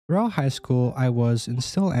Throughout high school, I was and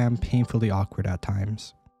still am painfully awkward at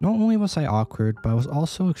times. Not only was I awkward, but I was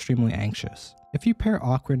also extremely anxious. If you pair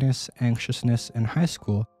awkwardness, anxiousness, and high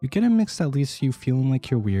school, you get a mix that leaves you feeling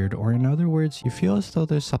like you're weird, or in other words, you feel as though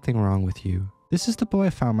there's something wrong with you. This is the boat I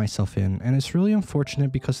found myself in, and it's really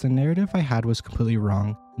unfortunate because the narrative I had was completely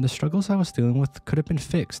wrong, and the struggles I was dealing with could have been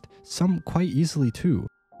fixed, some quite easily too.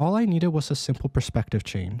 All I needed was a simple perspective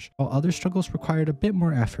change, while other struggles required a bit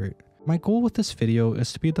more effort. My goal with this video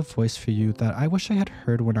is to be the voice for you that I wish I had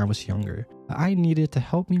heard when I was younger, that I needed to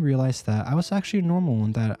help me realize that I was actually normal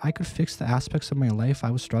and that I could fix the aspects of my life I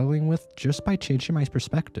was struggling with just by changing my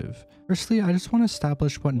perspective. Firstly, I just want to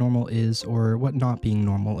establish what normal is, or what not being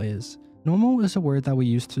normal is. Normal is a word that we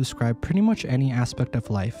use to describe pretty much any aspect of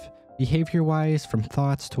life, behavior-wise, from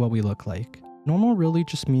thoughts to what we look like. Normal really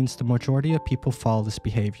just means the majority of people follow this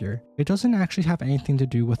behavior. It doesn't actually have anything to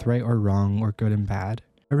do with right or wrong or good and bad.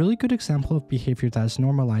 A really good example of behavior that is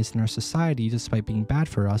normalized in our society despite being bad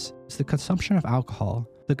for us is the consumption of alcohol.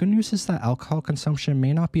 The good news is that alcohol consumption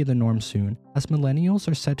may not be the norm soon, as millennials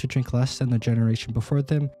are said to drink less than the generation before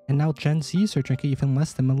them, and now Gen Zs are drinking even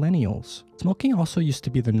less than millennials. Smoking also used to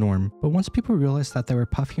be the norm, but once people realized that they were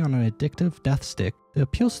puffing on an addictive death stick, the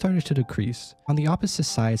appeal started to decrease. On the opposite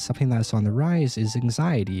side, something that is on the rise is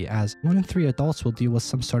anxiety, as 1 in 3 adults will deal with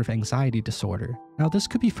some sort of anxiety disorder. Now this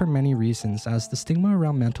could be for many reasons, as the stigma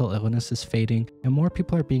around mental illness is fading and more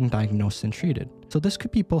people are being diagnosed and treated. So this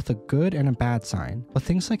could be both a good and a bad sign, but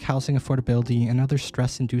things like housing affordability and other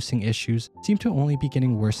stress-inducing issues seem to only be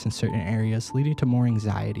getting worse in certain areas, leading to more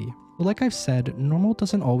anxiety. But like I've said, normal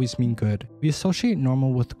doesn't always mean good. We associate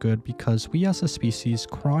normal with good because we as a species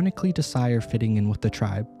chronically desire fitting in with the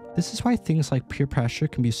tribe. This is why things like peer pressure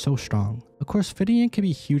can be so strong. Of course, fitting in can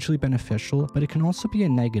be hugely beneficial, but it can also be a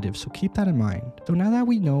negative, so keep that in mind. So now that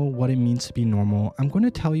we know what it means to be normal, I'm going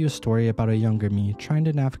to tell you a story about a younger me trying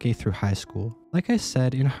to navigate through high school. Like I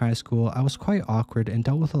said, in high school, I was quite awkward and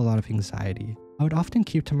dealt with a lot of anxiety. I would often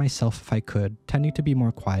keep to myself if I could, tending to be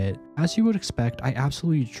more quiet. As you would expect, I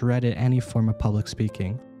absolutely dreaded any form of public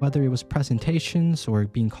speaking, whether it was presentations or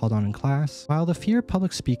being called on in class. While the fear of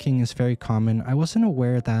public speaking is very common, I wasn't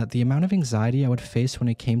aware that the amount of anxiety I would face when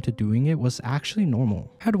it came to doing it was actually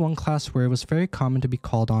normal. I had one class where it was very common to be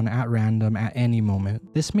called on at random at any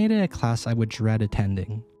moment. This made it a class I would dread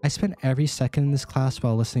attending. I spent every second in this class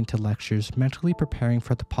while listening to lectures, mentally preparing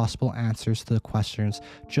for the possible answers to the questions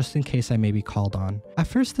just in case I may be called on. At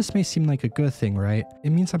first this may seem like a good thing, right? It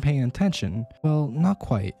means I'm paying attention. Well, not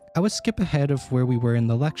quite. I would skip ahead of where we were in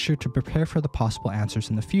the lecture to prepare for the possible answers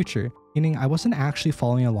in the future, meaning I wasn't actually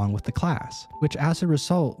following along with the class, which as a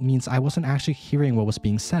result means I wasn't actually hearing what was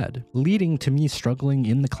being said, leading to me struggling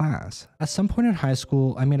in the class. At some point in high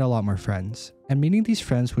school, I made a lot more friends, and meeting these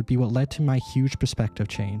friends would be what led to my huge perspective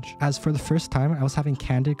change, as for the first time I was having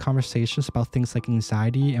candid conversations about things like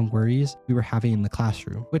anxiety and worries we were having in the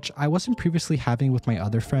classroom, which I wasn't previously having with my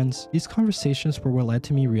other friends. These conversations were what led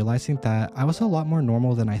to me realizing that I was a lot more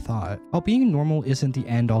normal than I thought. While being normal isn't the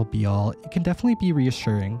end-all be-all, it can definitely be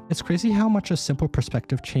reassuring. It's crazy how much a simple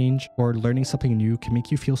perspective change or learning something new can make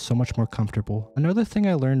you feel so much more comfortable. Another thing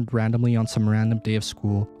I learned randomly on some random day of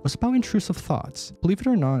school was about intrusive thoughts. Believe it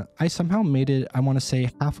or not, I somehow made it, I want to say,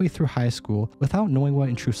 halfway through high school without knowing what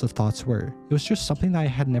intrusive thoughts were. It was just something that I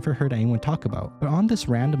had never heard anyone talk about. But on this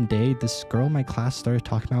random day, this girl in my class started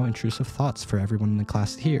talking about intrusive thoughts for everyone in the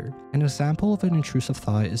class to hear. An example of an intrusive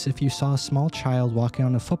thought is if you saw a small child walking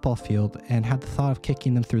on a football field and had the thought of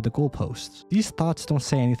kicking them through the goalposts. These thoughts don't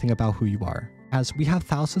say anything about who you are, as we have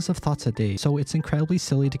thousands of thoughts a day, so it's incredibly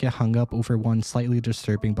silly to get hung up over one slightly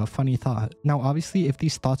disturbing but funny thought. Now obviously, if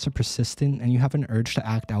these thoughts are persistent and you have an urge to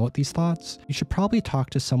act out these thoughts, you should probably talk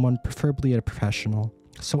to someone, preferably a professional.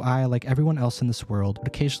 So I, like everyone else in this world, would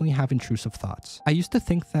occasionally have intrusive thoughts. I used to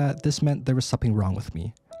think that this meant there was something wrong with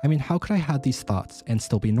me. I mean, how could I have these thoughts and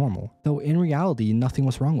still be normal? Though in reality, nothing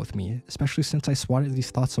was wrong with me, especially since I swatted these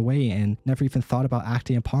thoughts away and never even thought about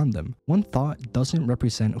acting upon them. One thought doesn't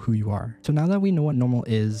represent who you are. So now that we know what normal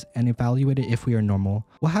is and evaluate it if we are normal,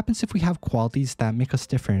 what happens if we have qualities that make us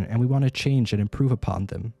different and we want to change and improve upon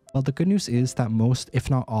them? Well, the good news is that most, if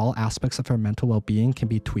not all, aspects of our mental well-being can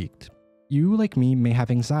be tweaked. You, like me, may have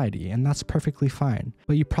anxiety, and that's perfectly fine,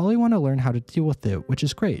 but you probably want to learn how to deal with it, which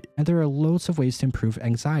is great, and there are loads of ways to improve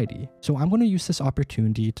anxiety. So I'm going to use this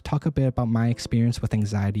opportunity to talk a bit about my experience with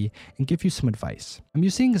anxiety and give you some advice. I'm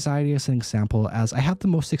using anxiety as an example as I have the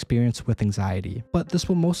most experience with anxiety, but this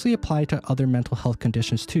will mostly apply to other mental health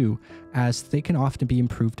conditions too, as they can often be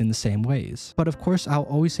improved in the same ways. But of course, I'll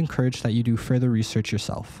always encourage that you do further research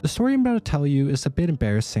yourself. The story I'm about to tell you is a bit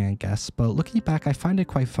embarrassing, I guess, but looking back, I find it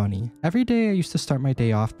quite funny. Every day I used to start my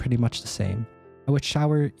day off pretty much the same. I would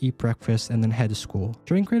shower, eat breakfast, and then head to school.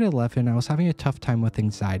 During grade 11, I was having a tough time with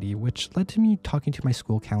anxiety, which led to me talking to my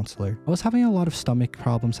school counselor. I was having a lot of stomach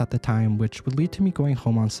problems at the time, which would lead to me going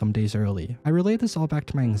home on some days early. I relate this all back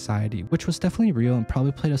to my anxiety, which was definitely real and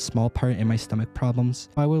probably played a small part in my stomach problems,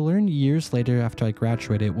 but I would learn years later after I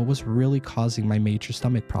graduated what was really causing my major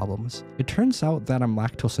stomach problems. It turns out that I'm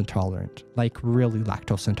lactose intolerant, like really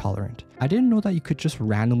lactose intolerant. I didn't know that you could just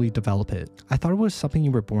randomly develop it. I thought it was something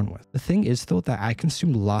you were born with. The thing is though that I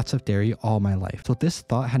consumed lots of dairy all my life, so this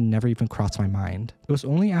thought had never even crossed my mind. It was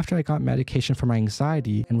only after I got medication for my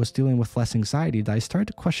anxiety and was dealing with less anxiety that I started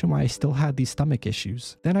to question why I still had these stomach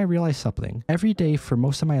issues. Then I realized something. Every day for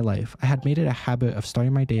most of my life, I had made it a habit of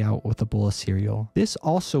starting my day out with a bowl of cereal. This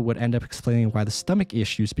also would end up explaining why the stomach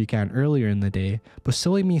issues began earlier in the day, but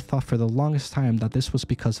silly me thought for the longest time that this was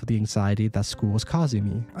because of the anxiety that school was causing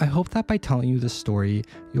me. I hope that by telling you this story,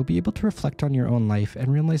 you'll be able to reflect on your own life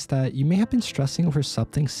and realize that you may have been stressing over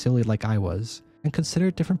something silly like I was, and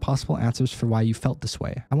consider different possible answers for why you felt this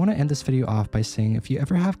way. I want to end this video off by saying if you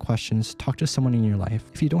ever have questions, talk to someone in your life.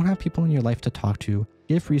 If you don't have people in your life to talk to,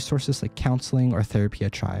 give resources like counseling or therapy a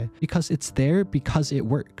try, because it's there because it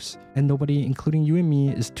works, and nobody, including you and me,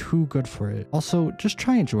 is too good for it. Also, just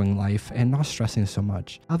try enjoying life and not stressing so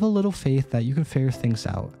much. Have a little faith that you can figure things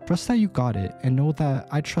out. Trust that you got it, and know that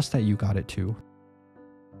I trust that you got it too.